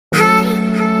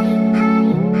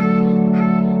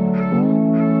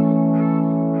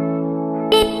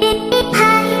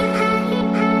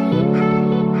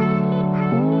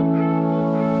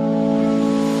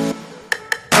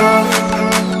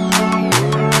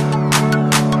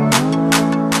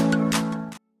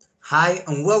Hi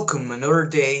and welcome another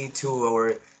day to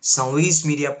our San Luis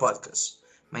Media Podcast.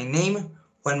 My name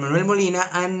Juan Manuel Molina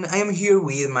and I am here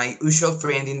with my usual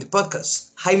friend in the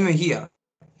podcast, Jaime Mejia.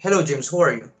 Hello James, how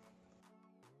are you?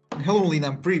 Hello, Lynn.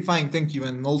 I'm pretty fine, thank you,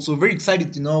 and also very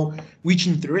excited to know which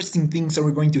interesting things are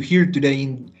we going to hear today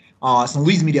in San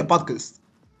Luis Media Podcast.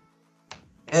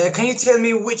 Can you tell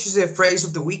me which is the phrase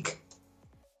of the week?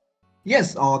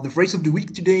 Yes, the phrase of the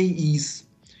week today is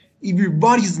if your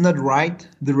body is not right,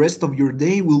 the rest of your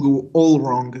day will go all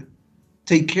wrong.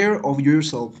 Take care of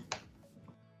yourself.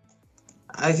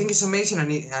 I think it's amazing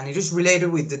and it is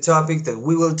related with the topic that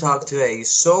we will talk today.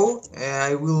 So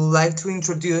I would like to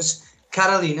introduce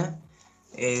Catalina,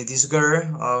 this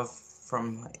girl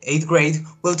from 8th grade.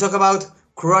 We'll talk about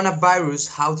coronavirus,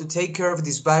 how to take care of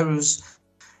this virus,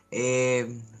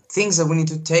 things that we need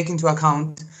to take into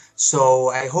account. So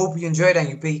I hope you enjoyed and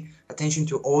you pay attention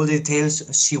to all the details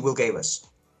she will give us.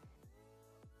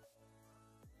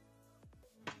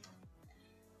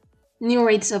 New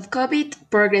rates of COVID,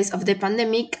 progress of the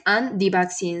pandemic, and the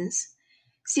vaccines.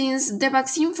 Since the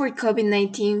vaccine for COVID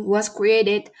 19 was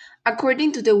created,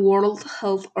 according to the World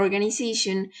Health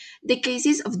Organization, the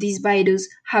cases of this virus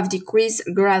have decreased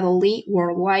gradually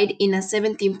worldwide in a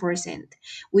 17%,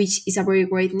 which is a very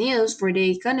great news for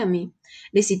the economy.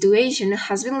 The situation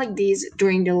has been like this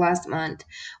during the last month,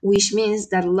 which means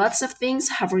that lots of things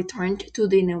have returned to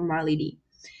the normality.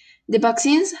 The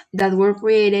vaccines that were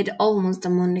created almost a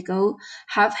month ago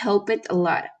have helped a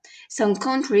lot. Some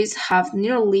countries have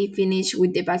nearly finished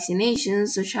with the vaccinations,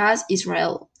 such as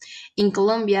Israel. In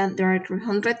Colombia, there are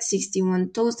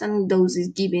 361,000 doses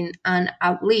given, and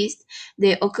at least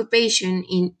the occupation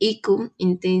in ICU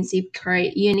intensive care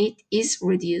unit is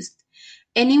reduced.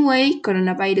 Anyway,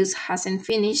 coronavirus hasn't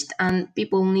finished, and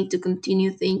people need to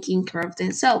continue taking care of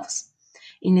themselves.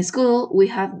 In school, we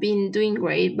have been doing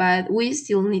great, but we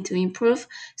still need to improve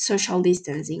social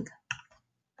distancing.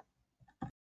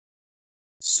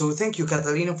 So thank you,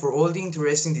 Catalina, for all the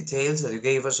interesting details that you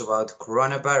gave us about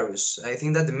coronavirus. I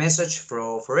think that the message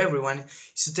for everyone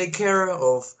is to take care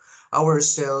of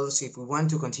ourselves if we want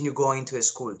to continue going to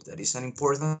school. That is an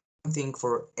important thing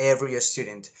for every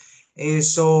student.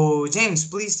 So James,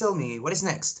 please tell me what is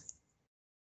next.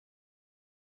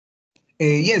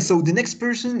 So the next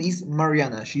person is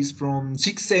Mariana. She's from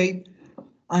 6A,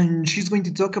 and she's going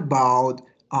to talk about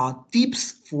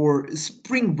tips for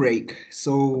spring break.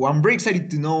 So I'm very excited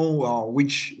to know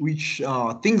which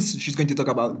things she's going to talk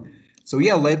about. So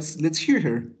yeah, let's hear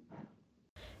her.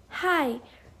 Hi,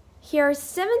 here are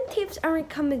 7 tips and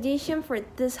recommendations for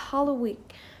this Halloween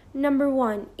week. Number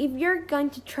 1. If you're going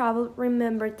to travel,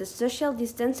 remember to social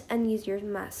distance and use your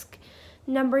mask.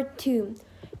 Number 2.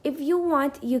 If you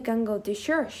want, you can go to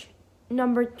church.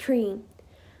 Number 3.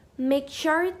 Make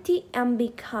charity and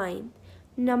be kind.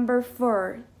 Number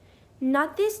 4.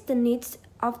 Notice the needs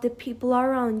of the people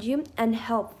around you and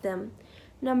help them.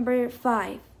 Number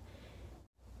 5.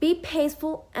 Be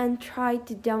peaceful and try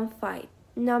to don't fight.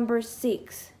 Number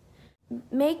 6.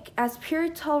 Make a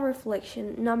spiritual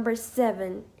reflection. Number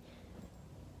 7.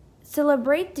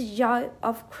 Celebrate the joy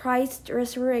of Christ's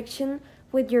resurrection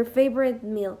with your favorite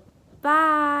meal.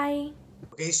 Bye!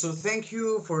 Okay, so thank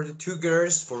you for the two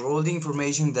girls for all the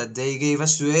information that they gave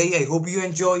us today. I hope you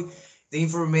enjoy the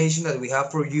information that we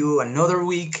have for you another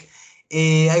week.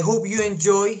 I hope you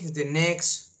enjoy the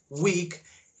next week.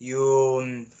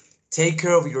 You take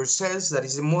care of yourselves. That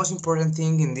is the most important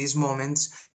thing in these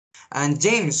moments. And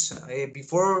James,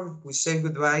 before we say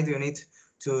goodbye, do you need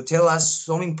to tell us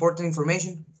some important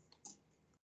information?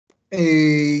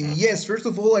 Yes, first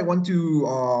of all, I want to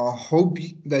hope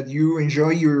that you enjoy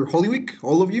your Holy Week,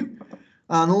 all of you.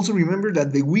 And also remember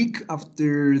that the week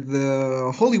after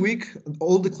the Holy Week,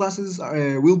 all the classes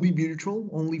will be virtual,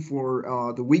 only for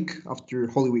the week after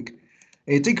Holy Week.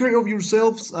 Take care of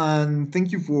yourselves, and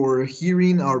thank you for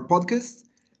hearing our podcast.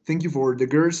 Thank you for the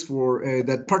girls for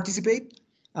that participate,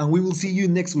 and we will see you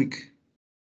next week.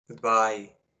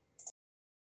 Goodbye.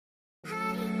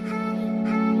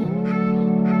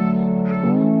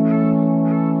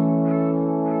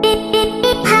 Beep, beep, beep.